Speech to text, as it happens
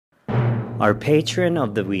Our patron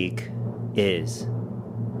of the week is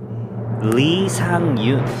Lee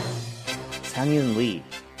Sang-yun. Sang-yun Lee.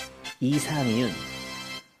 Lee Sang-yun.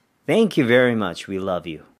 Thank you very much. We love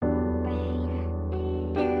you.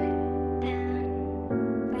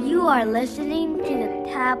 You are listening to the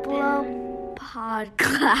Tableau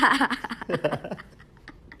Podcast.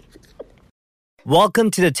 Welcome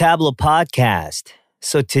to the Tableau Podcast.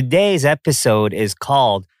 So today's episode is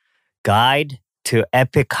called Guide to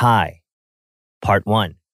Epik High, Part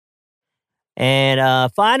 1.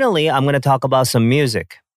 And finally, I'm going to talk about some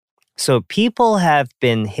music. So people have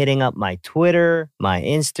been hitting up my Twitter, my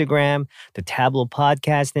Instagram, the Tableau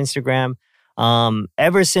Podcast Instagram,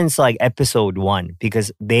 ever since like episode 1,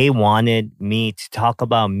 because they wanted me to talk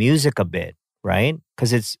about music a bit, right?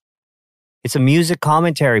 Because it's a music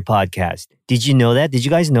commentary podcast. Did you know that? Did you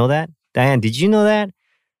guys know that? Diane, did you know that?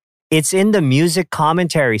 It's in the music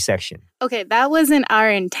commentary section. Okay, that wasn't our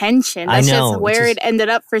intention. That's just where it ended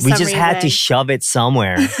up for some reason. We just had to shove it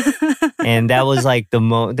somewhere. And that was like they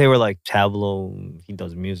were like, Tableau, he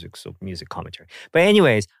does music, so music commentary. But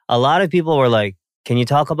anyways, a lot of people were like, can you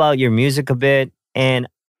talk about your music a bit? And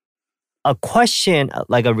a question,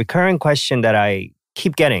 like a recurring question that I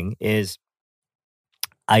keep getting is,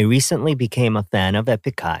 I recently became a fan of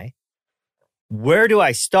Epik High. Where do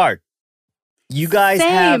I start? You guys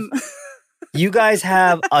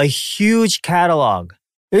have a huge catalog.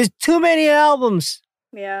 There's too many albums.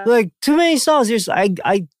 Yeah. Like too many songs.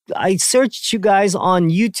 I searched you guys on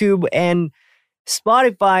YouTube and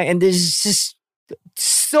Spotify, and there's just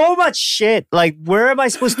so much shit. Like, where am I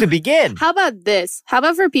supposed to begin? How about this? How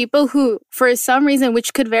about for people who, for some reason,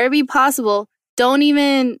 which could very be possible, don't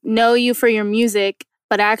even know you for your music,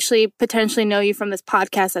 but actually potentially know you from this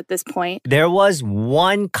podcast at this point? There was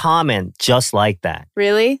one comment just like that.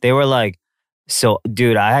 Really? They were like, so,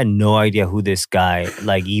 dude, I had no idea who this guy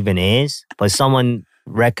like even is, but someone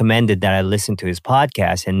recommended that I listen to his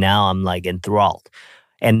podcast, and now I'm like enthralled.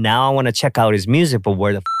 And now I want to check out his music, but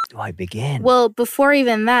where the do I begin? Well, before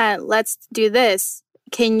even that, let's do this.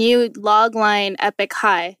 Can you logline Epik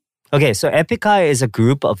High? Okay, so Epik High is a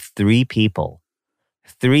group of 3 people.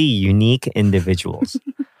 3 unique individuals.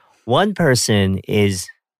 One person is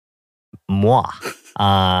moi.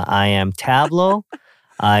 I am Tableau.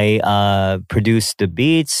 I produce the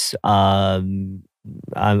beats. So I'm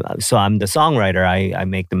the songwriter. I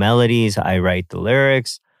make the melodies. I write the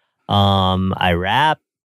lyrics. I rap.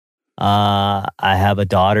 I have a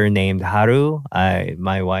daughter named Haru.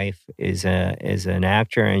 My wife is an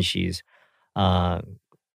actor, and she's Kang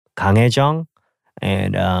Hae-jung.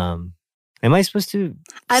 And am I supposed to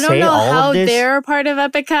I don't say know all how of this? they're a part of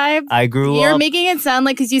Epik High. I grew up... You're making it sound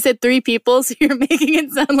like, because you said 3 people, so you're making it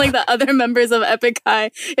sound like the other members of Epik High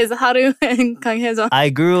is Haru and Kang Hae-jung. I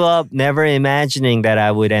grew up never imagining that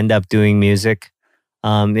I would end up doing music.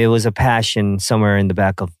 It was a passion somewhere in the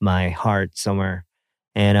back of my heart somewhere.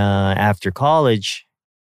 And after college...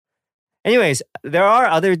 Anyways, there are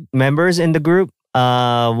other members in the group.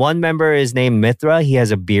 One member is named Mithra. He has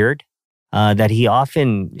a beard that he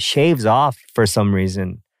often shaves off for some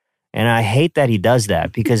reason. And I hate that he does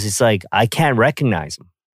that because it's like, I can't recognize him.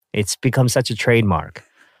 It's become such a trademark.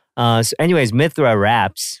 So anyways, Mithra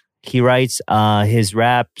raps. He writes his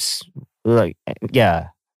raps like, yeah.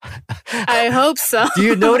 I hope so. Do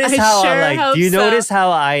you notice how notice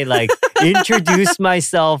how I like introduce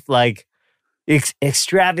myself like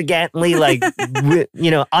extravagantly, like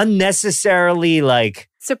unnecessarily, like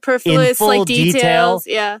superfluous, like details.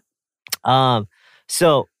 Yeah.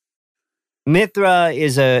 So Mithra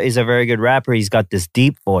is a very good rapper. He's got this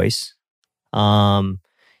deep voice.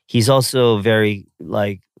 He's also very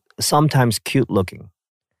like sometimes cute looking.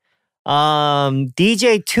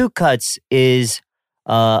 DJ Two Cuts is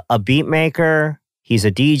a beat maker. He's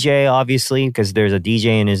a DJ, obviously, because there's a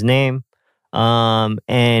DJ in his name.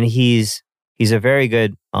 And he's a very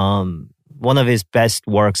good. One of his best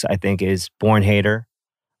works, I think, is Born Hater,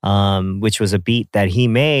 which was a beat that he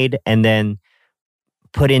made and then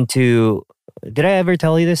put into... Did I ever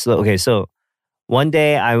tell you this? Okay, so one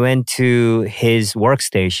day I went to his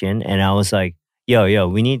workstation and I was like, yo,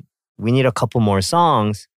 we need a couple more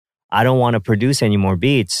songs. I don't want to produce any more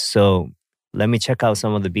beats, so let me check out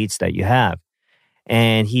some of the beats that you have.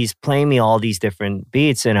 And he's playing me all these different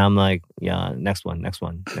beats and I'm like, yeah, next one.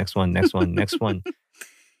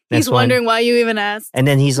 He's wondering why you even asked. And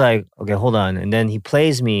then he's like, okay, hold on. And then he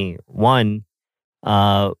plays me one,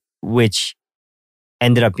 which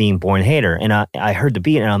ended up being Born Hater. And I heard the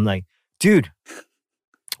beat and I'm like, dude,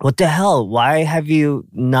 what the hell? Why have you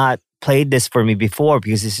not played this for me before?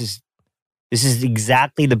 Because this is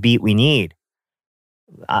exactly the beat we need.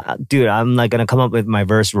 Dude, I'm like going to come up with my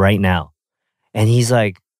verse right now. And he's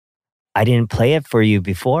like, I didn't play it for you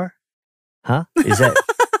before? Huh? Is that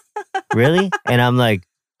really? And I'm like,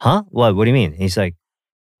 huh? What do you mean? He's like,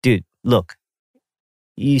 dude, look,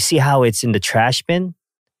 you see how it's in the trash bin?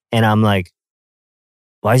 And I'm like,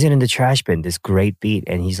 why is it in the trash bin? This great beat.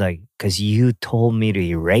 And he's like, because you told me to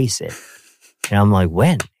erase it. And I'm like,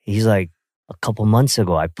 when? He's like, a couple months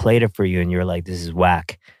ago, I played it for you and you're like, this is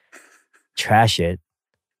whack. Trash it.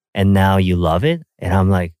 And now you love it? And I'm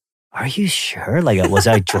like, are you sure? Like, was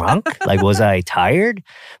I drunk? Like, was I tired?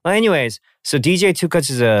 Well, anyways, so DJ Two Cuts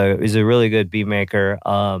is a really good beat maker.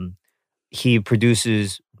 He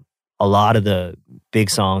produces a lot of the big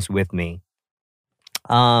songs with me.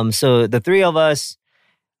 So the three of us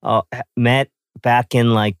met back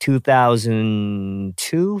in like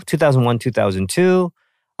 2002, 2001, 2002,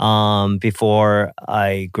 before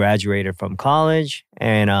I graduated from college,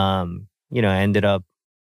 and ended up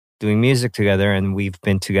doing music together, and we've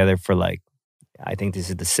been together for like, I think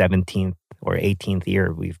this is the 17th or 18th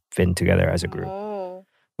year we've been together as a group,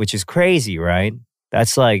 which is crazy, right?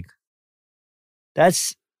 That's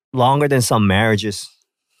longer than some marriages.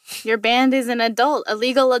 Your band is an adult, a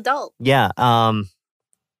legal adult. Yeah.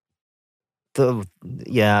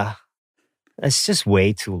 It's just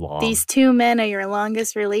way too long. These two men are your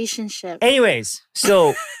longest relationship. Anyways,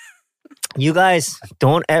 so you guys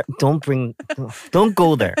don't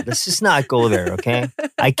go there. Let's just not go there, okay?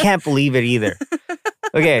 I can't believe it either.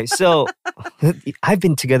 Okay, so I've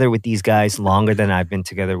been together with these guys longer than I've been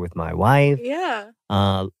together with my wife. Yeah.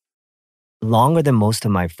 Longer than most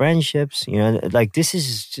of my friendships. You know, like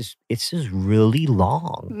it's just really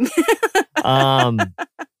long.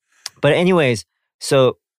 But anyways,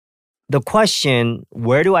 so the question,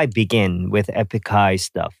 where do I begin with Epik High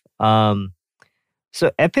stuff? So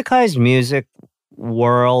Epik High's music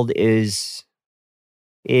world is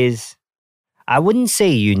I wouldn't say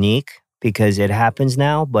unique because it happens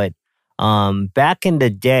now, but back in the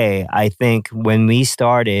day, I think when we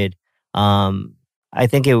started, I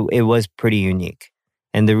think it was pretty unique.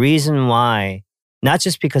 And the reason why, not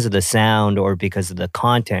just because of the sound or because of the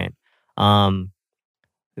content,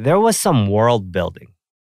 there was some world building.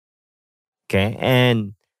 Okay.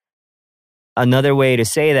 And another way to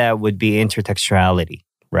say that would be intertextuality,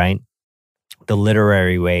 right? The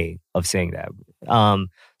literary way of saying that.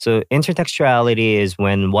 So intertextuality is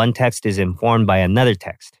when one text is informed by another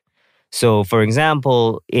text. So for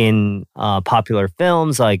example, in popular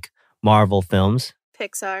films like Marvel films.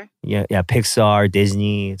 Pixar. Yeah, Pixar,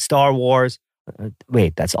 Disney, Star Wars.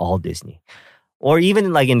 Wait, that's all Disney. Or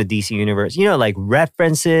even like in the DC universe, like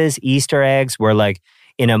references, Easter eggs, where like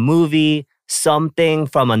in a movie, something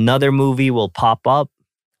from another movie will pop up.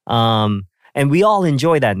 And we all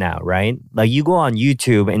enjoy that now, right? Like you go on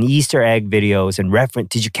YouTube and Easter egg videos and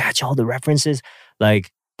did you catch all the references?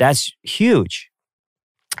 Like that's huge.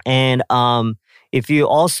 And if you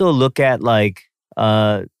also look at like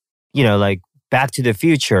Back to the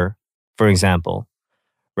Future, for example,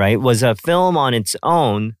 right, was a film on its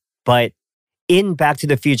own, but in Back to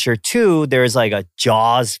the Future 2, there's like a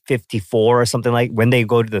Jaws 54 or something, like when they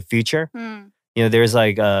go to the future. There's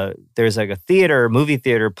like a movie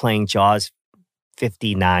theater playing Jaws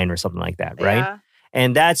 59 or something like that, right? Yeah.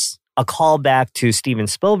 And that's a callback to Steven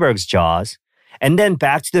Spielberg's Jaws. And then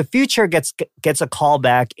Back to the Future gets a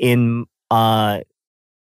callback in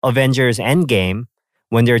Avengers Endgame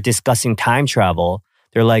when they're discussing time travel.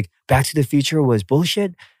 They're like, Back to the Future was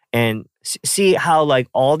bullshit. And see how like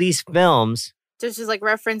all these films, there's just like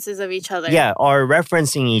references of each other. Yeah, are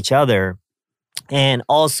referencing each other. And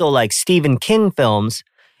also like Stephen King films,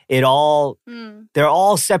 they're all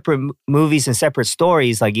separate movies and separate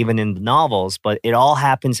stories, like even in the novels, but it all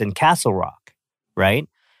happens in Castle Rock, right?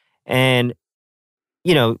 And,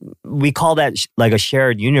 we call that like a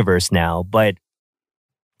shared universe now. But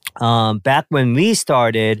back when we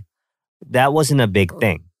started, that wasn't a big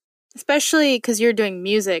thing. Especially because you're doing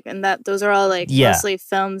music and those are all like mostly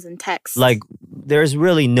films and text. Like there's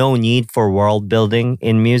really no need for world building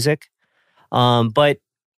in music. But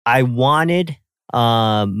I wanted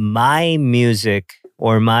my music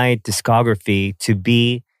or my discography to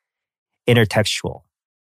be intertextual.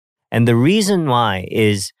 And the reason why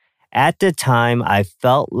is at the time I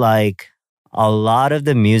felt like a lot of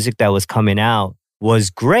the music that was coming out was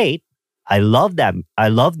great. I love that. I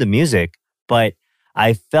love the music, but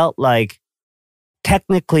I felt like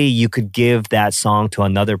technically you could give that song to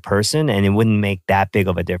another person and it wouldn't make that big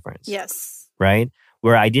of a difference. Yes. Right?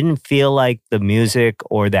 Where I didn't feel like the music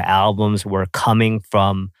or the albums were coming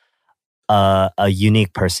from a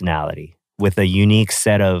unique personality with a unique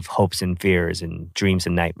set of hopes and fears and dreams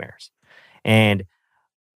and nightmares. And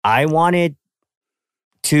I wanted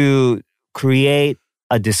to create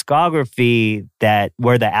a discography that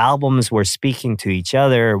where the albums were speaking to each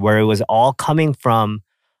other, where it was all coming from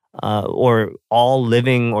or all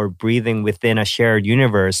living or breathing within a shared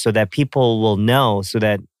universe, so that people will know, so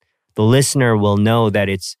that the listener will know that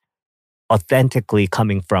it's authentically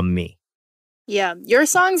coming from me. Yeah, your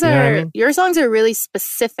songs You know what I are mean? your songs are really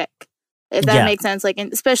specific, if that Yeah. makes sense. Like,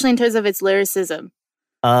 especially in terms of its lyricism.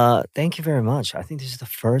 Thank you very much. I think this is the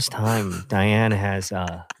first time Diane has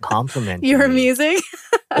complimented Your me, music.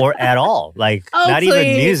 or at all, like Oh not please.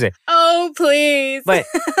 even music. Oh please. But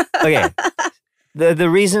okay, the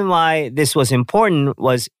reason why this was important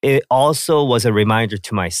was it also was a reminder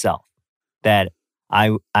to myself that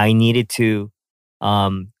I needed to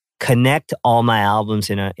connect all my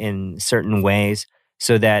albums in certain ways,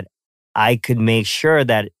 so that I could make sure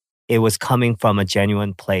that it was coming from a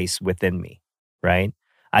genuine place within me, right?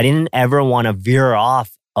 I didn't ever want to veer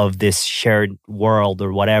off of this shared world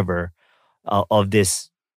or whatever, of this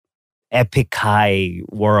epic high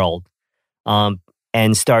world, um,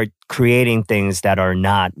 and start creating things that are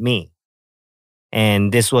not me.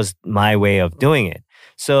 And this was my way of doing it.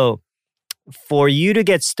 So for you to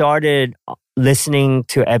get started listening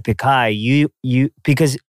to Epic High, you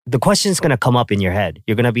because the question's gonna come up in your head.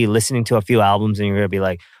 You're gonna be listening to a few albums and you're gonna be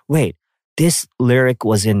like, wait, this lyric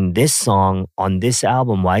was in this song on this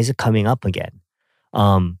album. Why is it coming up again?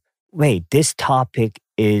 Wait, this topic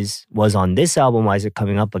was on this album. Why is it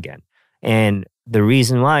coming up again? And the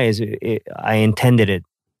reason why is I intended it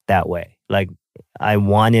that way. Like I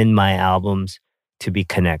wanted my albums to be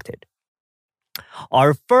connected.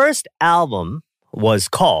 Our first album was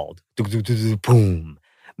called boom,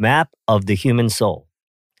 Map of the Human Soul.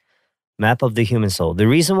 Map of the Human Soul. The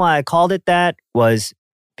reason why I called it that was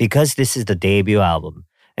because this is the debut album.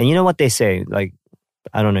 And you know what they say? Like,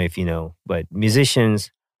 I don't know if you know, but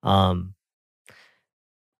musicians, a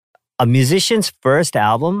musician's first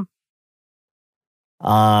album,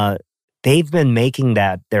 they've been making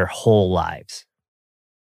that their whole lives.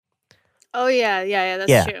 Oh yeah,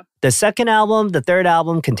 that's true. The second album, the third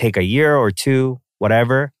album can take a year or two,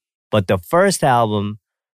 whatever. But the first album,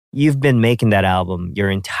 you've been making that album your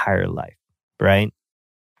entire life, right?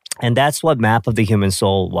 And that's what Map of the Human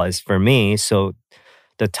Soul was for me. So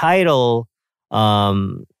the title,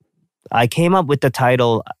 I came up with the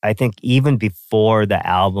title, I think, even before the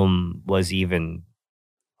album was even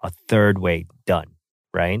a third way done,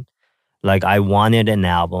 right? Like I wanted an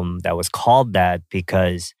album that was called that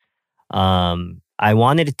because I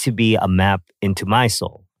wanted it to be a map into my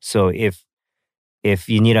soul. So if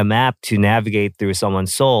you need a map to navigate through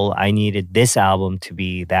someone's soul, I needed this album to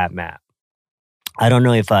be that map. I don't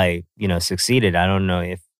know if I, succeeded. I don't know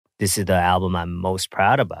if this is the album I'm most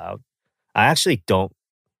proud about. I actually don't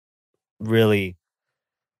I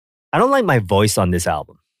don't like my voice on this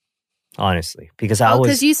album, honestly, because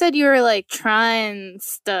because you said you were like trying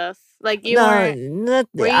stuff. Like you weren't.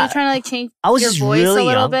 Were you trying to like change I was your just voice really a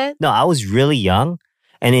little young. bit? No, I was really young,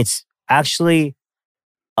 and it's actually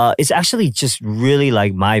just really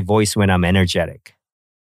like my voice when I'm energetic.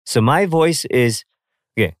 So my voice is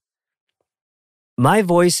my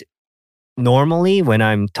voice normally when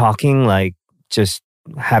I'm talking, like just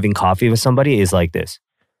having coffee with somebody, is like this.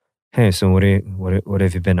 Hey, so what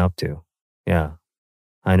have you been up to? Yeah,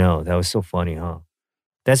 I know that was so funny, huh?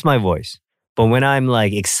 That's my voice. But when I'm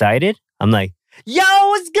like excited, I'm like, yo,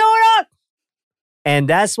 what's going on? And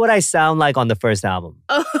that's what I sound like on the first album.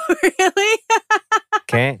 Oh, really?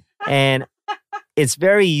 Okay. And it's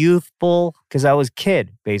very youthful because I was a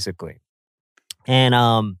kid, basically. And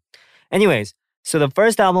anyways, so the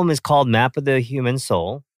first album is called Map of the Human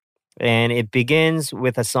Soul. And it begins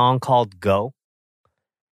with a song called Go.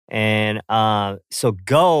 And so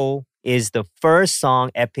Go is the first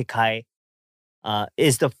song Epic High,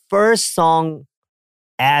 is the first song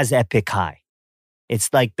as Epic High.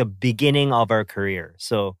 It's like the beginning of our career.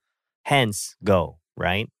 So hence Go,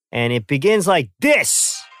 right? And it begins like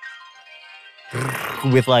this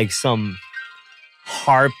with like some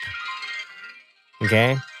harp.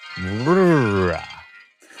 Okay.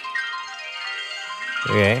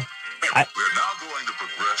 Okay. We're now going to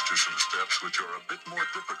progress to some steps which are a bit more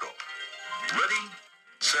difficult. Ready,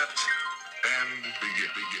 set, and begin.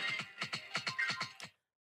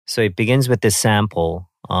 So it begins with this sample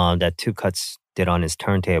that Two Cuts did on his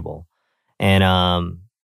turntable. And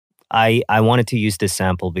I wanted to use this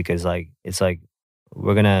sample because like it's like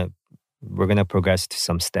we're gonna progress to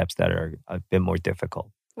some steps that are a bit more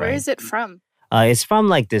difficult. Where right? is it from? It's from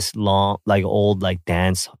like this long, like old, like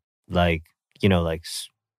dance, like like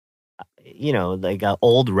an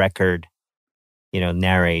old record,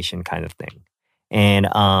 narration kind of thing. And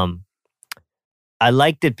I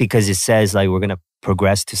liked it because it says like we're gonna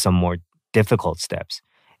progress to some more difficult steps,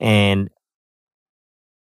 and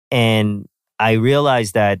I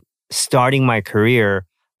realized that starting my career,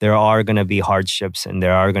 there are gonna be hardships and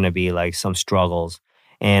there are gonna be like some struggles,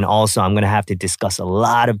 and also I'm gonna have to discuss a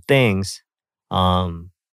lot of things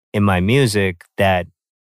in my music that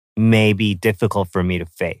may be difficult for me to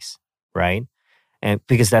face, right? And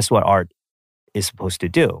because that's what art is supposed to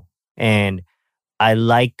do. And I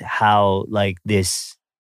liked how like this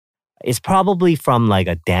it's probably from like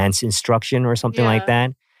a dance instruction or something like Yeah.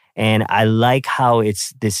 that. And I like how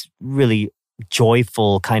it's this really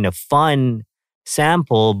joyful kind of fun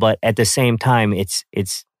sample, but at the same time it's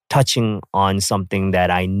touching on something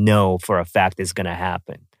that I know for a fact is gonna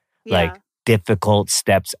happen. Yeah. Like difficult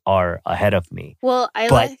steps are ahead of me. Well, I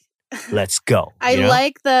But like let's go. I you know?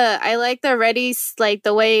 like the ready like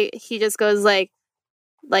the way he just goes like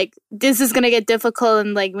this is gonna get difficult,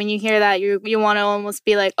 and like when you hear that you want to almost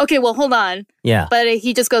be like, okay, well, hold on. Yeah. But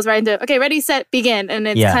he just goes right into, okay, ready, set, begin, and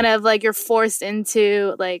it's Yeah. kind of like you're forced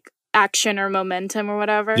into like action or momentum or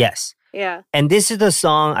whatever. Yes. Yeah. And this is the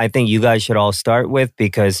song I think you guys should all start with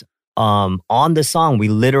because on the song we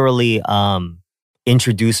literally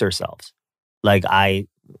introduce ourselves. Like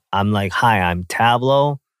I'm like, hi, I'm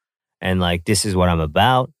Tableau, and like this is what I'm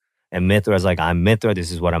about. And Mithra's like, I'm Mithra,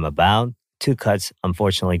 this is what I'm about. Two Cuts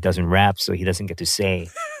unfortunately doesn't rap, so he doesn't get to say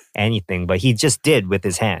anything, but he just did with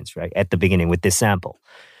his hands, right? At the beginning with this sample.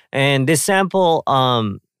 And this sample,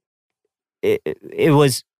 it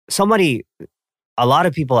was somebody, a lot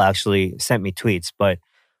of people actually sent me tweets, but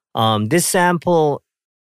this sample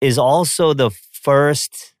is also the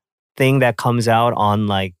first thing that comes out on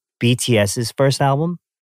like BTS's first album,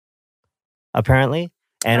 apparently.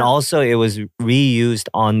 And Oh. also it was reused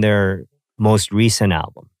on their most recent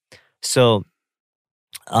album. So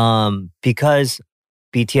because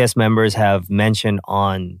BTS members have mentioned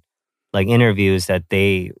on like interviews that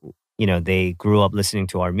they grew up listening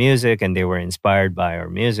to our music and they were inspired by our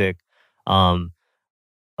music.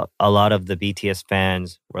 A lot of the BTS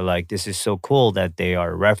fans were like, this is so cool that they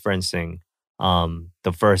are referencing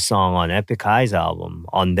the first song on Epik High's album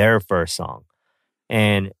on their first song.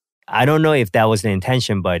 And I don't know if that was the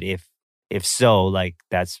intention, but if so, like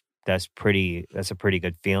that's a pretty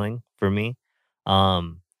good feeling for me.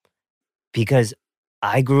 Because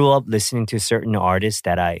I grew up listening to certain artists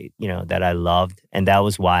that I loved, and that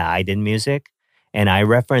was why I did music. And I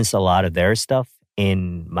reference a lot of their stuff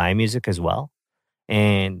in my music as well.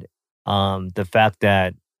 And the fact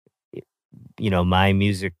that my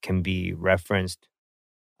music can be referenced,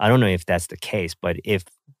 I don't know if that's the case, but if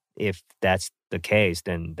that's the case,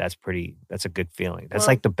 then that's a good feeling. That's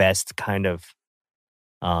Well- like the best kind of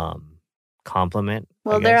compliment. I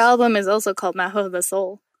Well, their guess. album is also called Map of the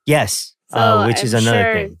Soul. Yes, So which is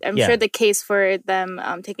another thing. I'm Yeah. sure the case for them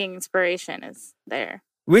taking inspiration is there.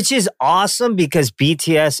 Which is awesome because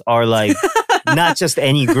BTS are like not just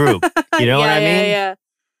any group. You know what I mean? Yeah.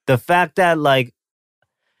 The fact that like,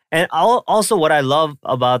 and also what I love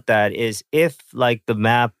about that is if like the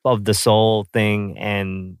Map of the Soul thing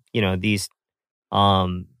and these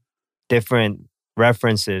different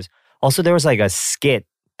references. Also, there was like a skit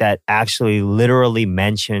that actually literally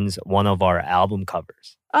mentions one of our album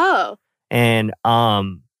covers. Oh. And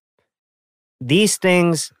these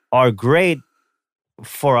things are great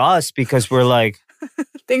for us because we're like,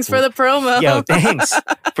 Thanks for the promo. yo, thanks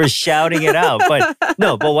for shouting it out. But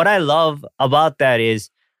what I love about that is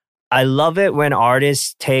I love it when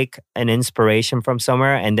artists take an inspiration from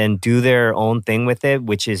somewhere and then do their own thing with it,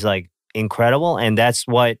 which is like incredible. And that's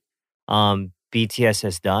what BTS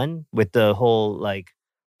has done with the whole like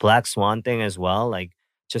Black Swan thing as well. Like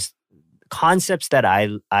just concepts that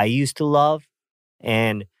I used to love.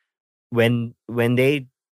 And when they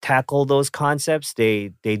tackle those concepts,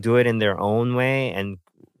 they do it in their own way and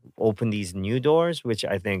open these new doors, which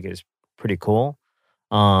I think is pretty cool.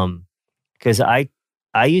 Because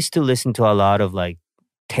I used to listen to a lot of like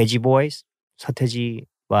Teji boys, 서태지와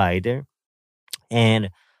아이들, and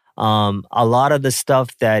a lot of the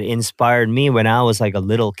stuff that inspired me when I was like a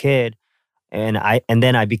little kid, and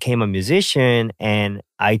then I became a musician, and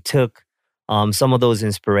I took some of those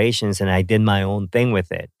inspirations and I did my own thing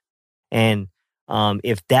with it. And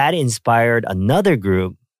if that inspired another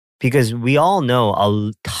group, because we all know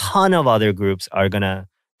a ton of other groups are gonna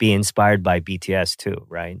be inspired by BTS too,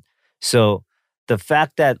 right? So the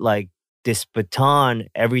fact that like this baton,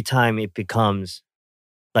 every time it gets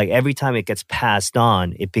passed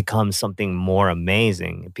on, it becomes something more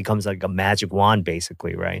amazing. It becomes like a magic wand,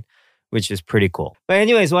 basically, right? Which is pretty cool. But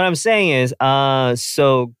anyways, what I'm saying is,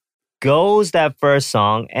 so goes that first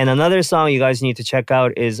song, and another song you guys need to check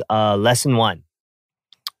out is Lesson 1.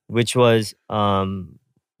 which was a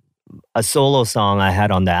solo song I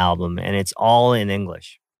had on the album, and it's all in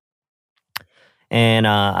English. And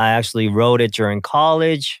I actually wrote it during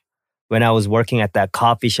college when I was working at that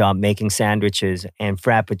coffee shop making sandwiches and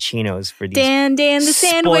frappuccinos for these Dan the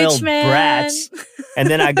sandwich spoiled man. brats. And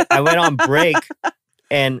then I went on break,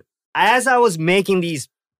 and as I was making these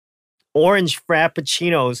orange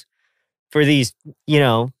frappuccinos for these,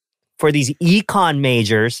 for these econ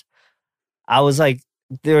majors, I was like,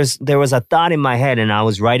 there was a thought in my head, and I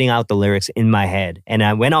was writing out the lyrics in my head. And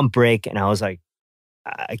I went on break, and I was like,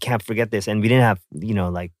 I can't forget this. And we didn't have,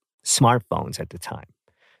 like smartphones at the time.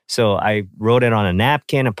 So I wrote it on a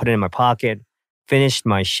napkin, I put it in my pocket, finished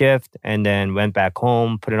my shift, and then went back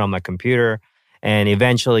home, put it on my computer. And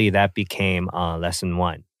eventually that became lesson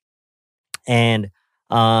 1. And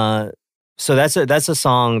so that's a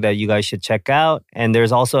song that you guys should check out. And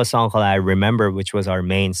there's also a song called I Remember, which was our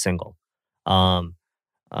main single.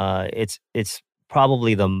 It's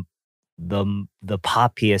probably the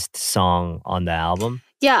poppiest song on the album.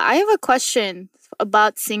 Yeah, I have a question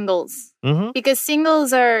about singles. Mm-hmm. Because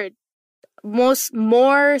singles are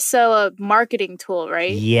more so a marketing tool,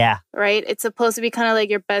 right? Yeah. Right? It's supposed to be kind of like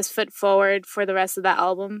your best foot forward for the rest of the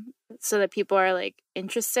album so that people are like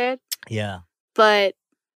interested. Yeah. But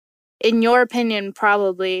in your opinion,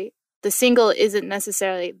 probably the single isn't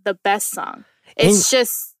necessarily the best song. It's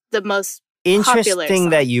just the most popular interesting song.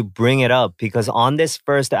 that you bring it up, because on this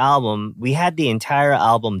first album, we had the entire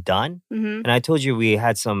album done. Mm-hmm. And I told you we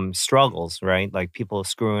had some struggles, right? Like people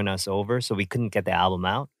screwing us over, so we couldn't get the album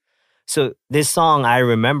out. So this song, I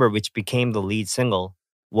Remember, which became the lead single,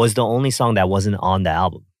 was the only song that wasn't on the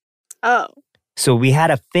album. Oh. So we had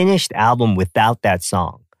a finished album without that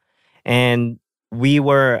song. And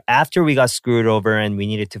after we got screwed over and we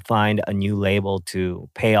needed to find a new label to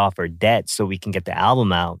pay off our debt so we can get the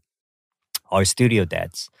album out, our studio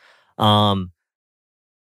debts. All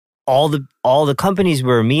the companies we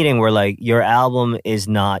were meeting were like, your album is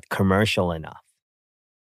not commercial enough,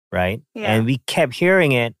 right? Yeah. And we kept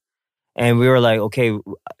hearing it, and we were like, okay,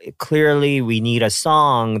 clearly we need a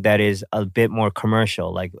song that is a bit more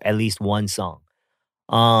commercial, like at least one song.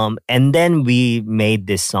 And then we made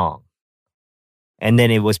this song, and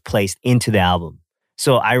then it was placed into the album.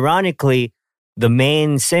 So ironically, the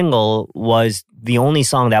main single was the only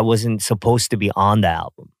song that wasn't supposed to be on the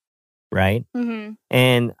album, right? Mm-hmm.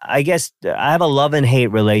 And I guess I have a love and hate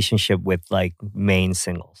relationship with like main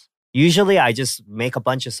singles. Usually I just make a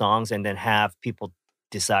bunch of songs and then have people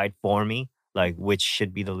decide for me like which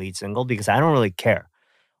should be the lead single, because I don't really care.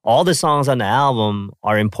 All the songs on the album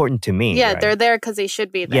are important to me. Yeah, right? they're there because they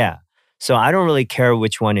should be there. Yeah. So I don't really care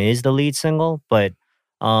which one is the lead single, but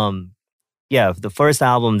yeah, the first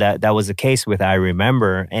album that was the case with, I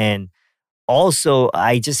Remember. And also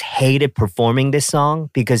I just hated performing this song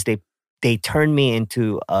because they turned me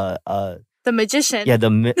into the magician. Yeah,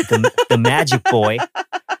 the magic boy.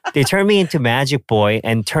 They turned me into Magic Boy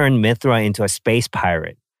and turned Mithra into a space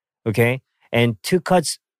pirate. Okay? And Two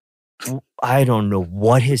Cuts, I don't know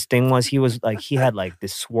what his thing was. He had like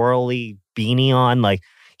this swirly beanie on. Like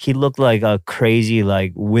he looked like a crazy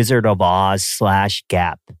like Wizard of Oz /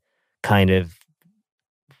 Gap kind of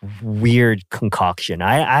weird concoction.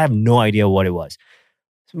 I have no idea what it was.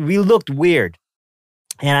 We looked weird.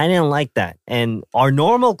 And I didn't like that. And our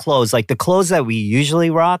normal clothes, like the clothes that we usually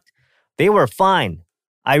rocked, they were fine.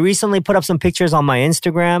 I recently put up some pictures on my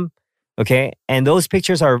Instagram, okay? And those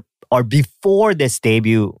pictures are before this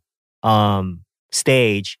debut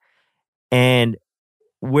stage. And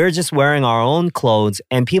we're just wearing our own clothes.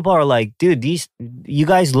 And people are like, dude, you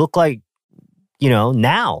guys look like,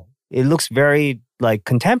 now. It looks very like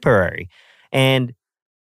contemporary. And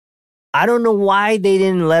I don't know why they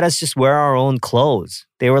didn't let us just wear our own clothes.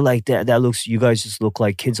 They were like, you guys just look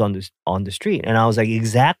like kids on the street. And I was like,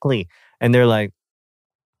 exactly. And they're like,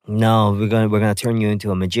 no, we're gonna turn you into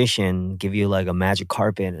a magician, give you like a magic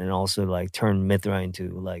carpet, and also like turn Mithra into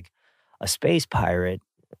like a space pirate.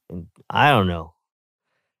 And I don't know.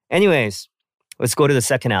 Anyways, let's go to the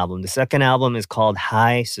second album. The second album is called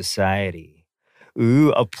High Society.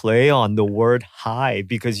 Ooh, a play on the word high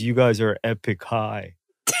because you guys are epic high.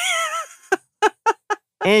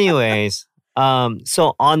 Anyways,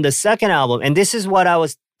 so on the second album, and this is what I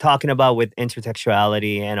was talking about with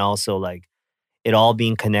intertextuality and also like it all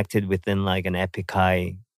being connected within like an epic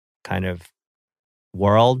high kind of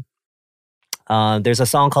world. There's a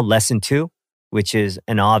song called Lesson 2, which is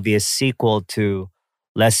an obvious sequel to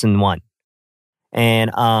Lesson 1.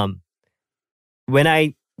 And when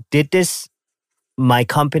I did this, my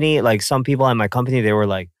company, like some people at my company, they were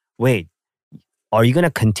like, wait, are you going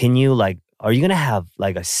to continue? Like, are you going to have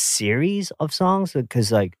like a series of songs?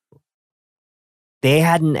 Because like they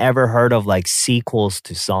hadn't ever heard of like sequels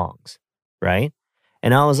to songs, right?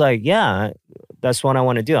 And I was like, yeah, that's what I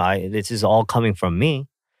want to do. This is all coming from me.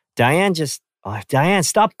 Diane,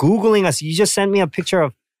 stop Googling us. You just sent me a picture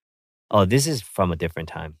of, oh, this is from a different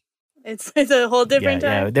time. It's a whole different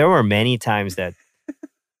time. Yeah, there were many times that,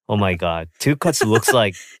 oh my God, Two Cuts looks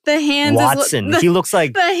like the hands Watson. He looks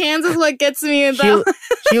like the hands is what gets me.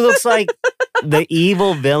 He looks like the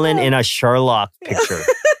evil villain in a Sherlock picture.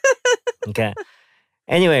 Okay.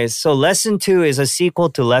 Anyways, so lesson 2 is a sequel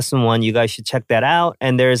to lesson 1. You guys should check that out.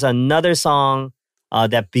 And there's another song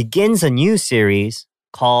that begins a new series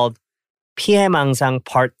called 피해망상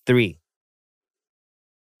Part 3.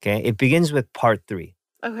 Okay, it begins with Part 3.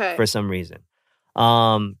 Okay. For some reason.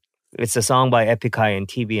 It's a song by Epik and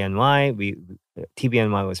TBNY.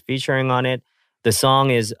 TBNY was featuring on it. The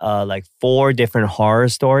song is like 4 different horror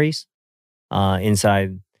stories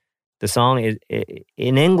inside the song.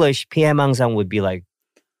 In English, 피해망상 would be like,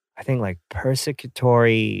 I think like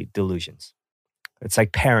persecutory delusions. It's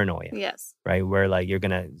like paranoia. Yes. Right? Where like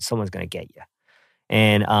someone's gonna get you.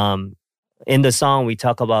 And in the song, we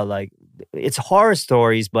talk about like, it's horror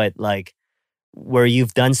stories, but like where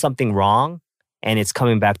you've done something wrong and it's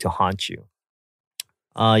coming back to haunt you.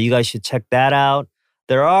 You guys should check that out.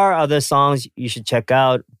 There are other songs you should check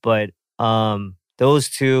out, but those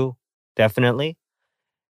 2 definitely.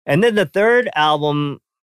 And then the third album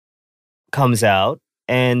comes out,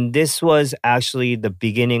 and this was actually the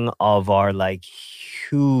beginning of our like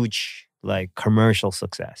huge like commercial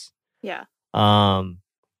success. Yeah.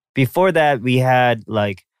 Before that, we had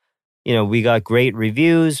like, we got great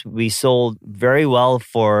reviews. We sold very well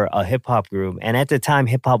for a hip hop group. And at the time,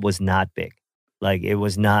 hip hop was not big. Like it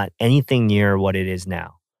was not anything near what it is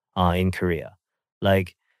now in Korea.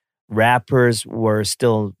 Like rappers were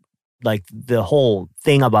still like the whole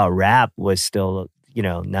thing about rap was still,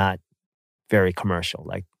 not very commercial.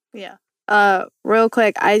 Like, yeah. Real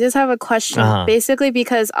quick, I just have a question. Basically,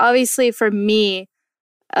 because obviously for me,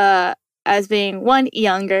 as being 1,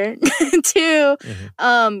 younger, 2,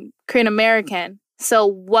 Korean American. So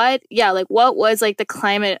what was like the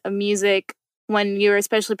climate of music when you were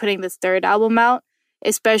especially putting this third album out,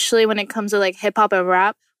 especially when it comes to like hip hop and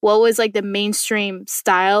rap? What was like the mainstream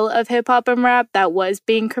style of hip hop and rap that was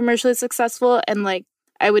being commercially successful? And like,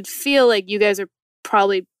 I would feel like you guys are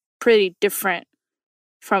probably pretty different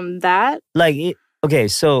from that. Like, okay,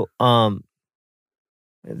 so,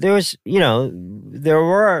 there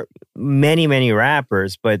were many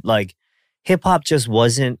rappers, but like hip hop just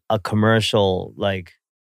wasn't a commercial, like,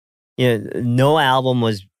 no album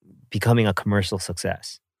was becoming a commercial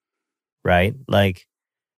success, right? Like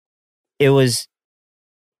it was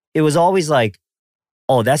always like,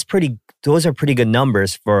 oh, those are pretty good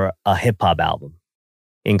numbers for a hip hop album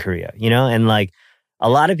in Korea, and like a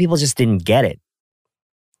lot of people just didn't get it.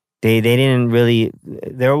 They didn't really,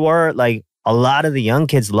 there were like, a lot of the young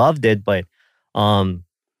kids loved it, but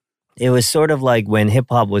it was sort of like when hip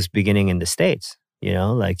hop was beginning in the States,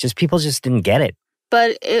 like people just didn't get it.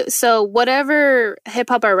 But so whatever hip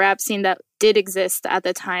hop or rap scene that did exist at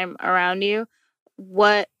the time around you,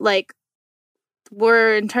 what like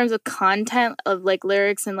were in terms of content of like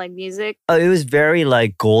lyrics and like music? It was very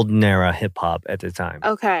like golden era hip hop at the time.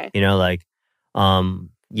 Okay. Like,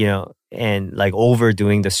 and like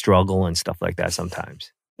overdoing the struggle and stuff like that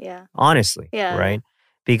sometimes. Yeah. Honestly. Yeah. Right?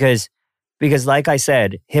 Because like I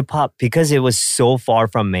said, hip hop, because it was so far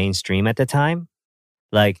from mainstream at the time,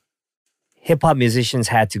 like hip hop musicians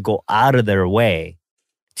had to go out of their way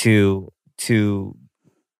to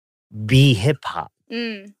be hip hop,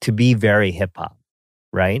 to be very hip hop,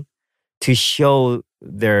 right? To show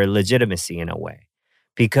their legitimacy in a way,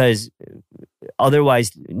 because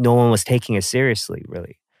otherwise no one was taking it seriously,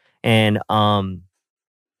 really. And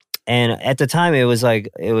at the time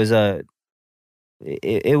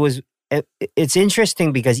it's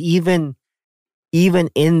interesting because even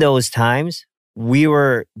in those times we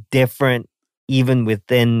were different, even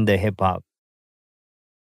within the hip hop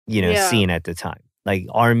scene at the time. Like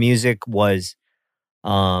our music was we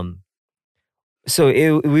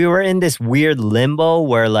were in this weird limbo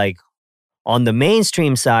where like on the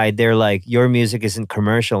mainstream side they're like, your music isn't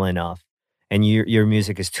commercial enough and your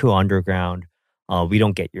music is too underground, we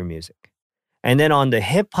don't get your music. And then on the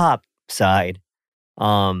hip hop side,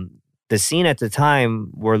 the scene at the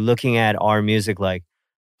time, we're looking at our music like,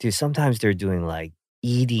 dude, sometimes they're doing like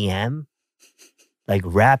EDM, like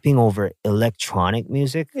rapping over electronic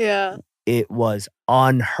music. Yeah. It was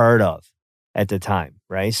unheard of at the time,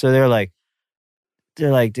 right? So they're like,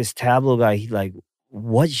 this Tableau guy, he like,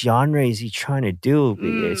 what genre is he trying to do?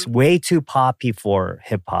 It's way too poppy for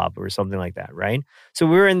hip hop or something like that, right? So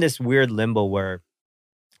we were in this weird limbo where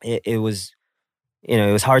it was,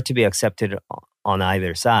 it was hard to be accepted on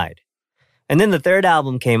either side. And then the third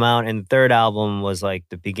album came out, and the third album was like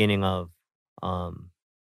the beginning of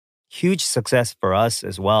huge success for us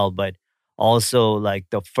as well, but also like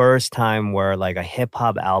the first time where like a hip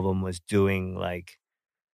hop album was doing like,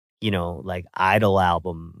 like idol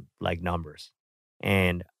album like numbers.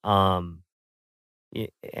 And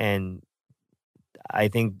and I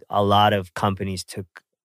think a lot of companies took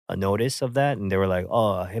a notice of that, and they were like,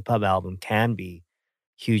 "Oh, a hip hop album can be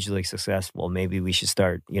hugely successful. Maybe we should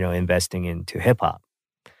start, investing into hip hop."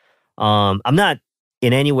 I'm not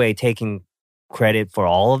in any way taking credit for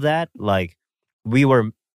all of that. Like we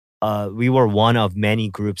were one of many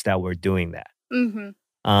groups that were doing that.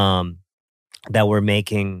 Um, that were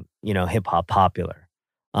making, hip hop popular.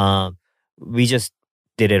 We just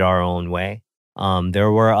did it our own way.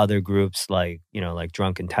 There were other groups like, like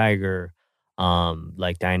Drunken Tiger,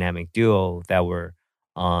 like Dynamic Duo that were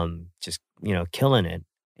just, killing it.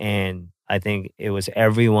 And I think it was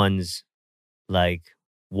everyone's like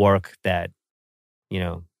work that,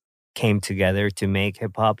 came together to make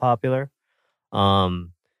hip hop popular.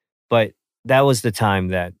 But that was the time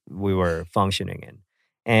that we were functioning in.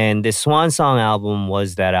 And the Swan Song album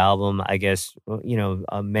was that album. I guess,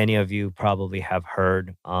 many of you probably have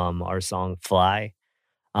heard our song Fly,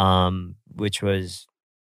 which was,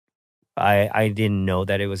 I didn't know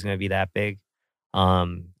that it was going to be that big.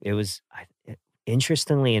 It was,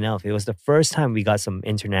 interestingly enough, it was the first time we got some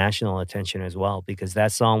international attention as well, because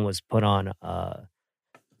that song was put on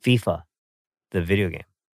FIFA, the video game.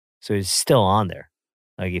 So it's still on there.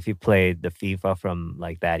 Like if you played the FIFA from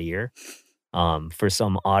like that year, for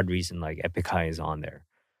some odd reason, like Epik is on there.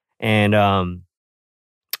 And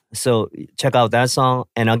so check out that song.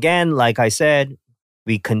 And again, like I said,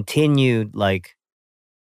 we continued like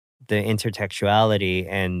the intertextuality,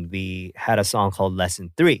 and we had a song called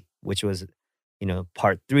Lesson 3, which was,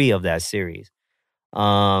 part 3 of that series.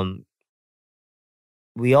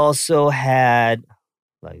 We also had,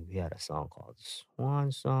 like, we had a song called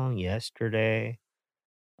Swan Song Yesterday.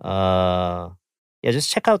 Yeah, just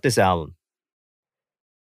check out this album.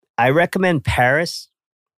 I recommend Paris.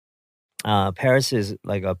 Paris is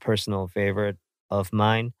like a personal favorite of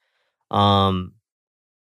mine.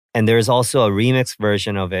 And there's also a remix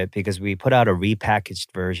version of it, because we put out a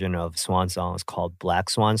repackaged version of Swan Songs called Black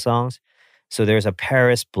Swan Songs. So there's a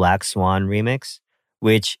Paris Black Swan remix,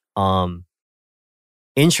 which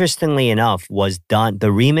interestingly enough was done. The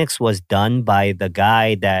remix was done by the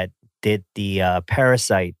guy that did the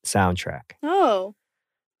Parasite soundtrack. Oh.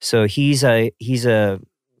 So he's an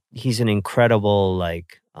incredible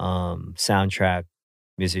like soundtrack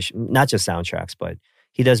musician. Not just soundtracks, but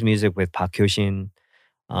he does music with Park Hyo-shin,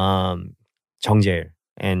 Jung Jae,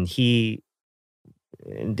 and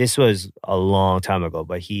this was a long time ago,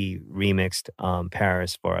 but he remixed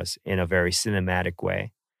Paris for us in a very cinematic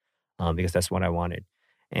way, because that's what I wanted.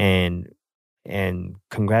 And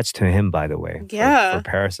congrats to him, by the way, for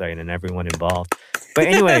Parasite and everyone involved. But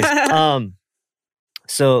anyways,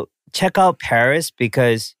 so check out Paris,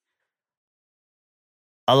 because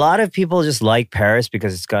a lot of people just like Paris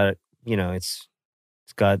because it's got, it's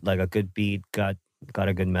got like a good beat, got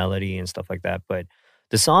a good melody and stuff like that. But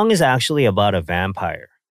the song is actually about a vampire,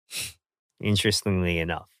 interestingly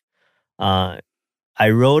enough. I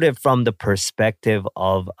wrote it from the perspective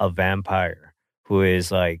of a vampire who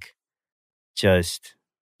is like just,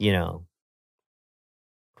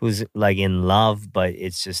 who's like in love, but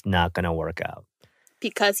it's just not going to work out.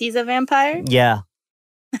 Because he's a vampire? Yeah.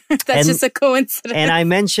 That's just a coincidence. And I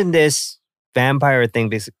mentioned this vampire thing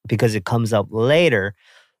because it comes up later.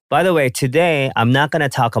 By the way, today, I'm not going to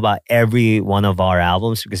talk about every one of our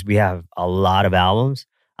albums because we have a lot of albums.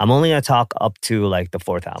 I'm only going to talk up to like the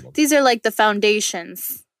 4th album. These are like the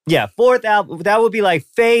foundations. Yeah, 4th album. That would be like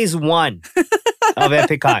phase 1 of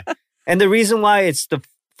Epik. And the reason why it's the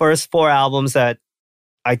first 4 albums that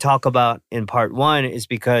I talk about in part 1 is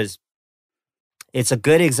because it's a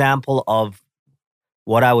good example of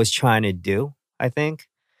what I was trying to do, I think.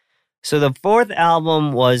 So the 4th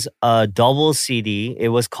album was a double CD. It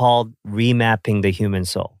was called Remapping the Human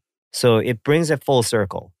Soul. So it brings it full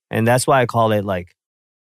circle. And that's why I call it like,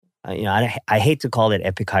 I hate to call it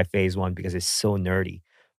Epik Phase 1 because it's so nerdy.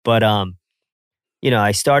 But,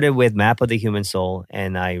 I started with Map of the Human Soul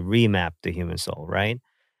and I remapped the human soul, right?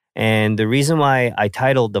 And the reason why I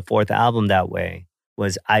titled the 4th album that way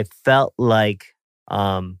was I felt like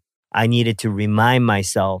I needed to remind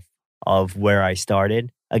myself of where I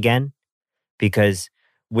started again, because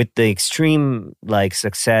with the extreme like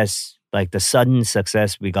success, like the sudden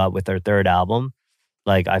success we got with our 3rd album,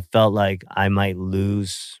 like I felt like I might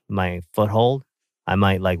lose my foothold I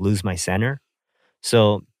might like lose my center.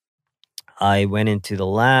 So I went into the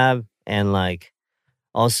lab and like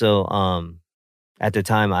also at the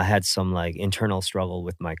time I had some like internal struggle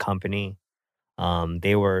with my company.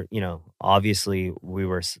 They were, obviously we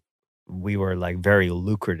were like very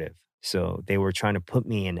lucrative. So they were trying to put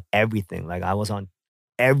me in everything. Like I was on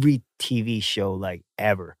every TV show like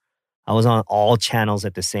ever. I was on all channels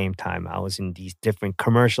at the same time. I was in these different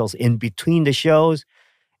commercials in between the shows.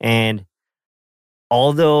 And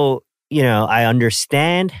although, I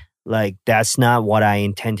understand like that's not what I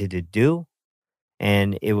intended to do.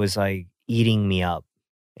 And it was like eating me up.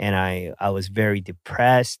 And I was very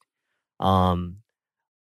depressed. Um,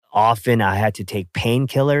 Often I had to take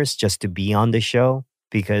painkillers just to be on the show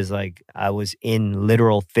because like I was in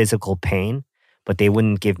literal physical pain, but they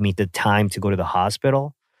wouldn't give me the time to go to the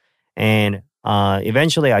hospital. And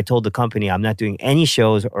eventually I told the company I'm not doing any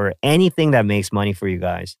shows or anything that makes money for you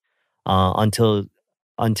guys until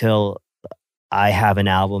I have an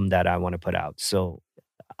album that I want to put out. So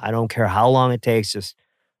I don't care how long it takes, just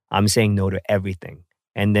I'm saying no to everything.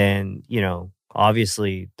 And then,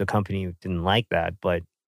 obviously the company didn't like that, but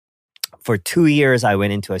for 2 years, I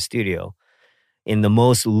went into a studio. In the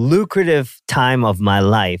most lucrative time of my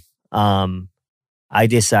life, I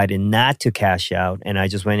decided not to cash out, and I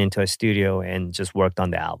just went into a studio and just worked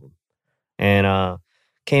on the album. And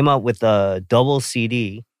came up with a double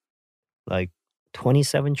CD, like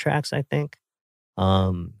 27 tracks, I think.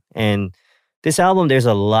 And this album, there's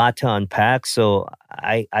a lot to unpack, so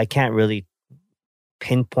I can't really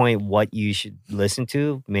pinpoint what you should listen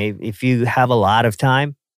to. Maybe if you have a lot of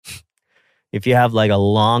time, if you have like a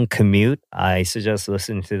long commute, I suggest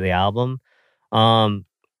listening to the album. And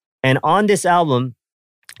on this album,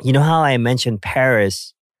 you know how I mentioned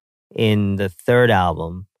Paris in the third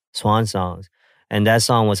album, Swan Songs, and that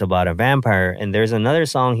song was about a vampire. And there's another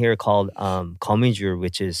song here called Komijur,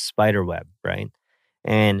 which is Spiderweb, right?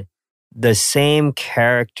 And the same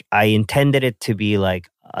character, I intended it to be like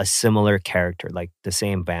a similar character, like the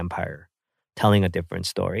same vampire telling a different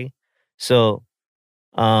story. So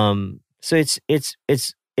so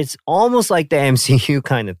it's almost like the MCU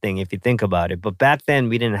kind of thing if you think about it. But back then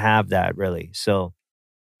we didn't have that really. So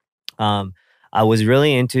I was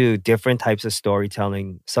really into different types of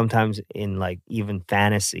storytelling, sometimes in like even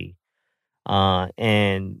fantasy.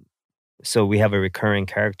 And so we have a recurring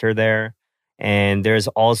character there. And there's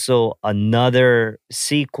also another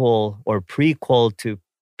sequel or prequel to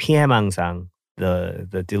피해망상,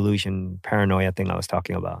 the delusion paranoia thing I was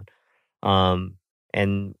talking about.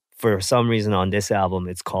 And for some reason on this album,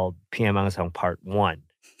 it's called 피해망상 Part 1.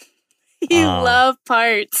 You love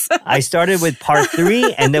parts. I started with Part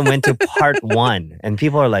 3 and then went to Part 1. And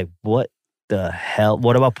people are like, what the hell?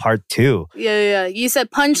 What about Part 2? Yeah. You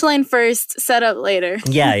said punchline first, setup later.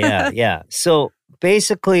 Yeah. So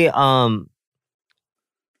basically,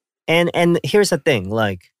 and here's the thing,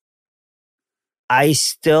 like, I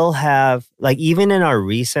still have, like, even in our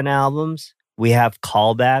recent albums, we have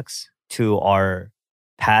callbacks to our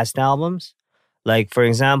past albums. Like, for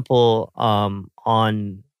example,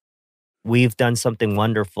 on We've Done Something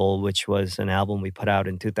Wonderful, which was an album we put out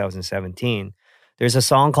in 2017, there's a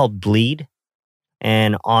song called Bleed.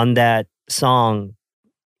 And on that song,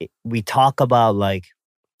 we talk about like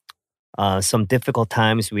some difficult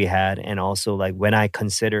times we had, and also like when I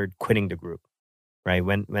considered quitting the group, right?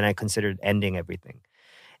 When I considered ending everything.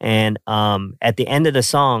 And at the end of the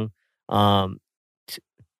song,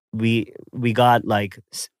 we got like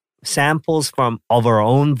samples of our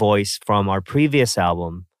own voice from our previous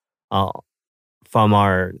album, from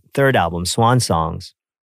our third album, Swan Songs,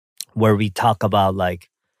 where we talk about like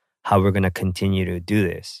how we're gonna continue to do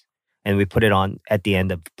this, and we put it on at the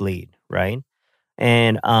end of Bleed, right?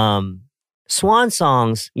 And Swan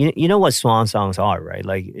Songs, you know what Swan Songs are, right?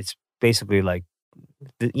 Like it's basically like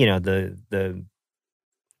the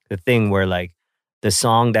thing where like the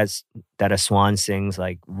song that a swan sings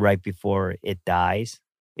like right before it dies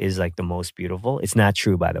is like the most beautiful. It's not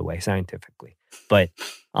true, by the way, scientifically, but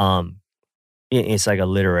it's like a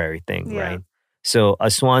literary thing, right? So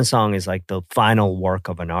a swan song is like the final work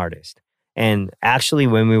of an artist. And actually,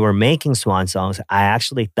 when we were making Swan Songs, I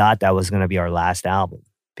actually thought that was going to be our last album,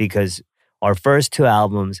 because our first two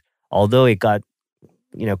albums, although it got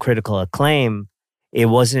critical acclaim, it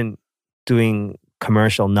wasn't doing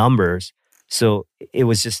commercial numbers. So it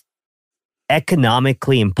was just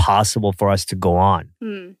economically impossible for us to go on.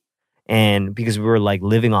 And because we were like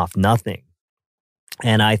living off nothing.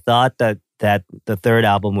 And I thought that the third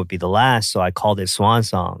album would be the last. So I called it Swan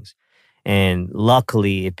Songs. And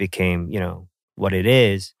luckily it became, what it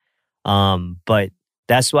is. But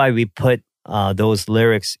that's why we put those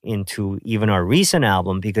lyrics into even our recent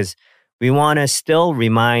album because we want to still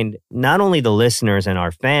remind not only the listeners and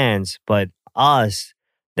our fans, but us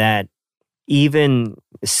that even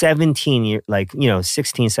 17 years,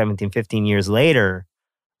 16, 17, 15 years later,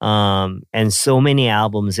 and so many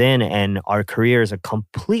albums in, and our careers are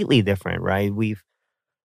completely different, right?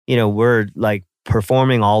 We're like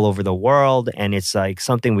performing all over the world, and it's like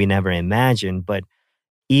something we never imagined. But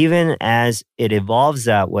even as it evolves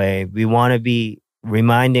that way, we want to be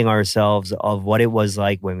reminding ourselves of what it was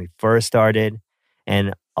like when we first started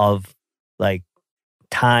and of like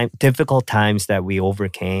difficult times that we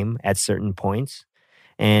overcame at certain points.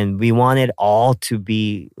 And we want it all to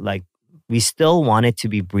be like, we still want it to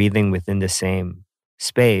be breathing within the same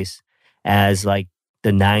space as like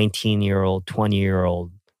the 19-year-old,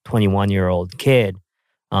 20-year-old, 21-year-old kid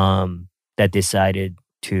that decided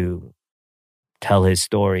to tell their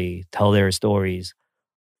stories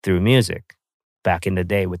through music back in the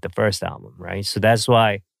day with the first album, right? So that's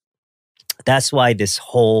why this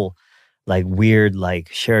whole like weird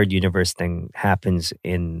like shared universe thing happens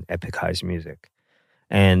in Epik High's music.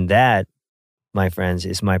 And that, my friends,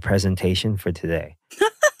 is my presentation for today.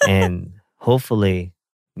 And hopefully,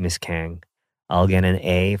 Miss Kang, I'll get an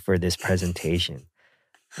A for this presentation.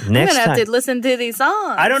 I'm gonna have to listen to these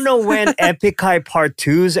songs. I don't know when Epik High Part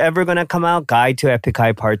 2 is ever gonna come out. Guide to Epik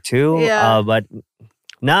High Part 2. Yeah. But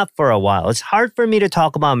not for a while. It's hard for me to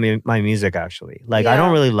talk about my music, actually. Like, I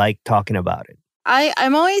don't really like talking about it.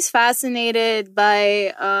 I'm always fascinated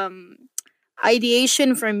by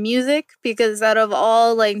ideation from music because out of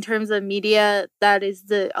all, like, in terms of media, that is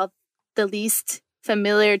the least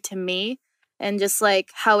familiar to me, and just like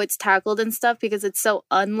how it's tackled and stuff because it's so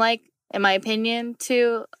unlike, in my opinion,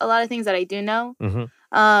 to a lot of things that I do know.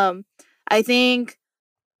 Mm-hmm. I think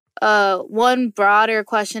one broader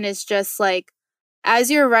question is just like,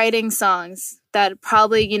 as you're writing songs that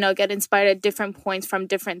probably, get inspired at different points from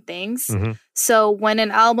different things. Mm-hmm. So when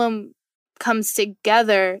an album comes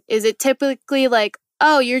together, is it typically like,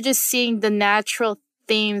 oh, you're just seeing the natural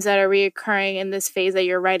themes that are reoccurring in this phase that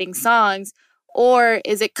you're writing songs? Or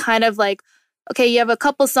is it kind of like, okay, you have a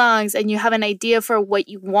couple songs and you have an idea for what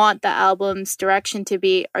you want the album's direction to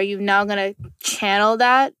be. Are you now going to channel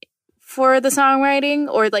that for the songwriting?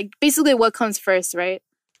 Or like basically what comes first, right?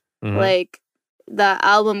 Mm-hmm. Like the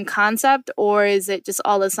album concept, or is it just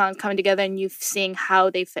all the songs coming together and you seeing how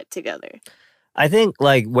they fit together? I think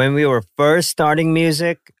like when we were first starting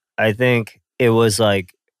music, I think it was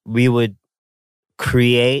like we would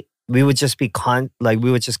create, we would just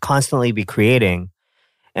constantly be creating,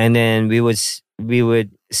 and then we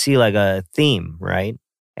would see like a theme, right?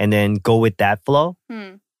 And then go with that flow.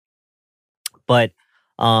 But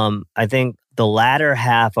I think the latter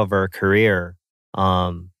half of our career,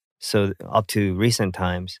 so up to recent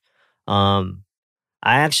times, I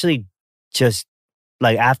actually just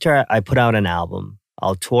like after I put out an album,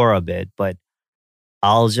 I'll tour a bit, but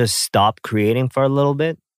I'll just stop creating for a little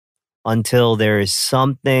bit until there is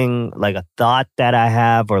something like a thought that I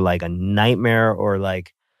have, or like a nightmare, or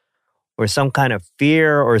some kind of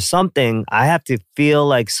fear or something. I have to feel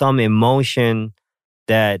like some emotion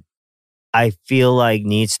that I feel like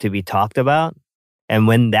needs to be talked about. And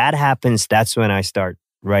when that happens, that's when I start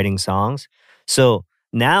writing songs. So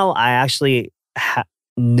now I actually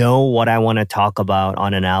know what I want to talk about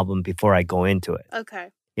on an album before I go into it. Okay.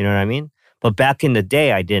 You know what I mean? But back in the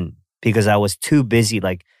day, I didn't, because I was too busy.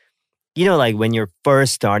 Like, like when you're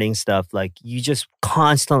first starting stuff, like you just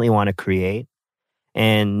constantly want to create.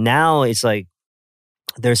 And now it's like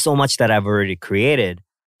there's so much that I've already created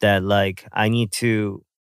that like I need to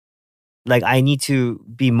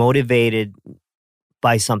be motivated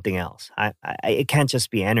by something else. It can't just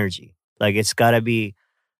be energy. Like it's got to be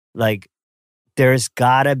like there's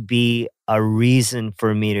got to be a reason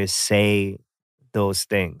for me to say those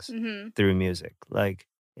things through music. Like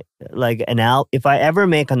if I ever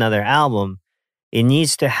make another album, it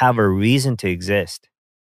needs to have a reason to exist.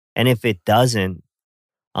 And if it doesn't,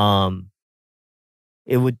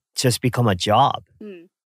 it would just become a job.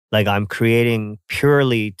 Like I'm creating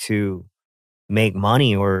purely to make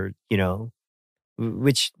money, or,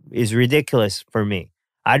 which is ridiculous for me.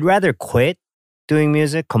 I'd rather quit doing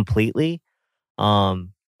music completely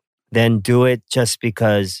than do it just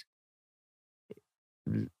because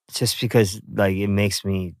like it makes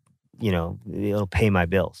me, it'll pay my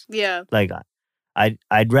bills. Yeah. Like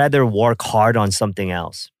I'd rather work hard on something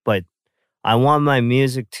else, but I want my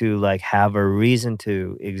music to like have a reason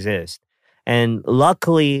to exist. And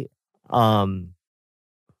luckily,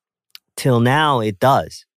 till now it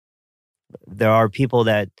does. There are people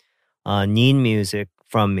that need music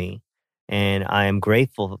from me, and I am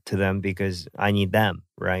grateful to them because I need them,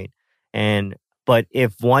 right? But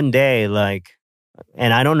if one day, like,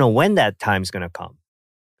 and I don't know when that time's gonna come,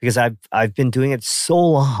 because I've been doing it so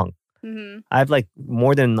long. I have like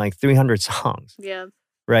more than like 300 songs. Yeah.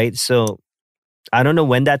 Right. So I don't know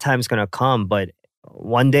when that time's gonna come, but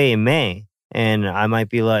one day it may, and I might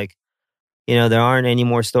be like, there aren't any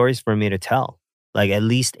more stories for me to tell, like at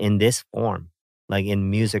least in this form, like in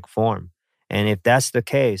music form. And if that's the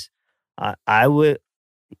case, I would,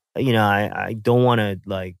 I don't want to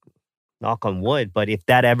like knock on wood, but if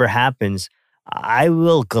that ever happens, I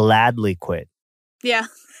will gladly quit. Yeah.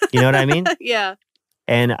 You know what I mean? Yeah.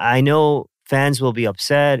 And I know fans will be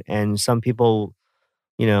upset, and some people,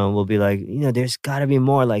 will be like, there's got to be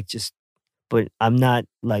more, like just, but I'm not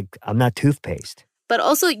toothpaste. But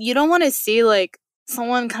also, you don't want to see like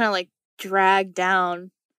someone kind of like dragged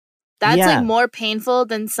down. That's like more painful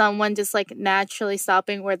than someone just like naturally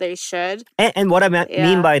stopping where they should. And what I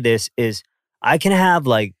mean by this is I can have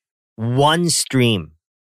like one stream,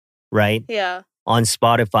 right? Yeah. On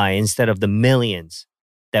Spotify instead of the millions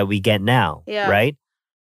that we get now, right?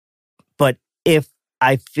 But if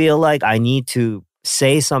I feel like I need to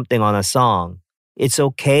say something on a song, it's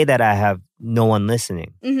okay that I have no one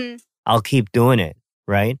listening. I'll keep doing it,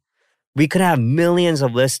 right? We could have millions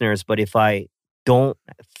of listeners, but if I don't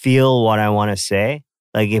feel what I want to say,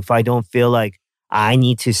 like if I don't feel like I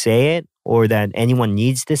need to say it or that anyone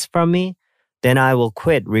needs this from me, then I will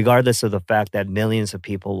quit regardless of the fact that millions of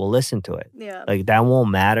people will listen to it. Yeah. Like that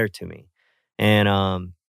won't matter to me. And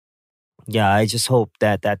I just hope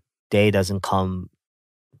that that day doesn't come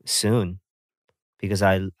soon, because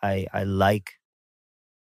I like,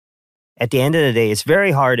 at the end of the day, it's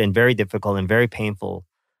very hard and very difficult and very painful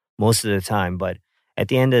most of the time. But at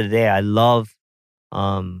the end of the day, I love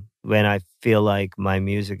when I feel like my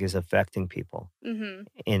music is affecting people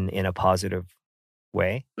in a positive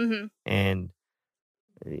way. And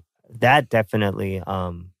that definitely,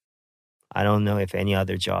 I don't know if any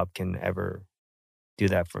other job can ever do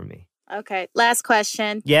that for me. Okay, last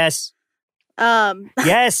question. Yes.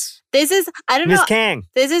 Yes. This is, I don't know. Miss Kang.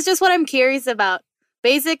 This is just what I'm curious about.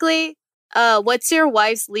 Basically, what's your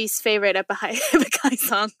wife's least favorite Epik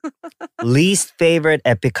song? Least favorite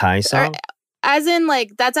Epik song? Or, as in,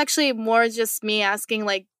 like, that's actually more just me asking,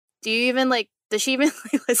 like, does she even like,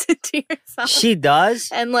 listen to your songs? She does.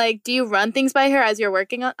 And like, do you run things by her as you're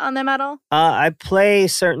working on them at all? I play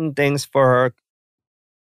certain things for her,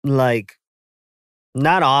 like,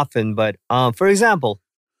 not often, but for example,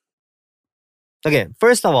 okay,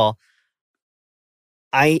 first of all,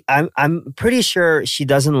 I'm pretty sure she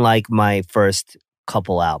doesn't like my first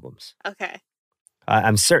couple albums. Okay.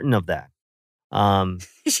 I'm certain of that.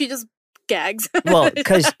 She just gags. Well,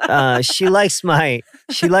 because she likes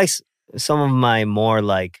some of my more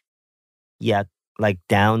like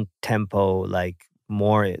down tempo, like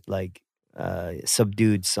more like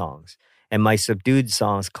subdued songs. And my subdued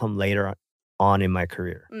songs come later on in my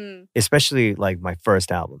career. Especially like my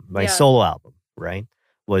first album, my solo album, right?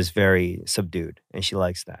 Was very subdued, and she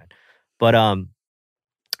likes that. But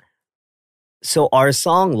so our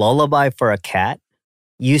song Lullaby for a Cat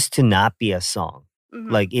used to not be a song.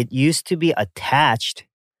 Like it used to be attached.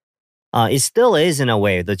 It still is in a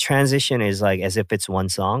way. The transition is like as if it's one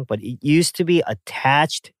song, but it used to be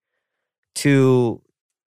attached to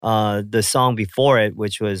the song before it,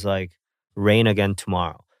 which was like Rain Again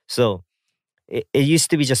Tomorrow. So it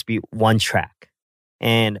used to be one track.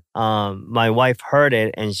 And my wife heard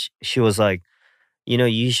it, and she was like,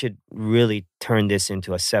 you should really turn this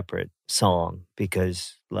into a separate song,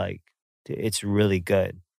 because like it's really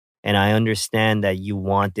good. And I understand that you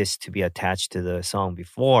want this to be attached to the song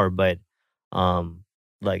before, but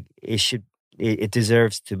like it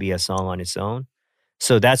deserves to be a song on its own.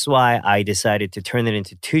 So that's why I decided to turn it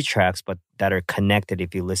into two tracks, but that are connected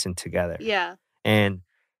if you listen together. Yeah. And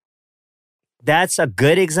that's a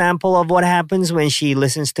good example of what happens when she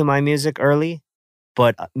listens to my music early.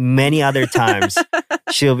 But many other times,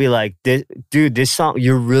 she'll be like, dude, this song,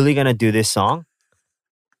 you're really going to do this song?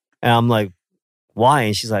 And I'm like, why?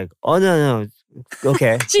 And she's like, oh, no.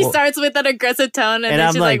 Okay. She starts with that aggressive tone, and then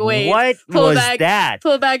I'm she's like, wait. What was that?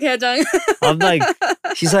 Pull back, Haejung. I'm like,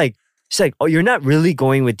 she's like, oh, you're not really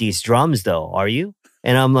going with these drums though, are you?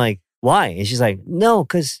 And I'm like, why? And she's like, no,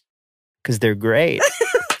 because they're great.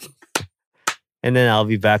 And then I'll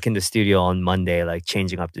be back in the studio on Monday, like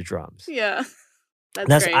changing up the drums. Yeah.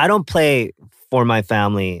 That's great. I don't play for my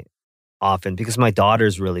family often because my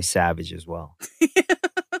daughter's really savage as well.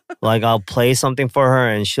 Like I'll play something for her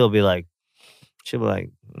and she'll be like,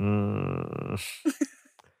 I'm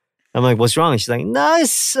like, what's wrong? And she's like, no, it's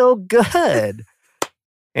so good.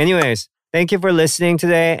 Anyways, Thank you for listening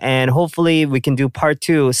today. And hopefully we can do part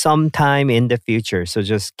 2 sometime in the future. So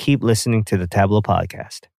just keep listening to the Tableau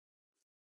Podcast.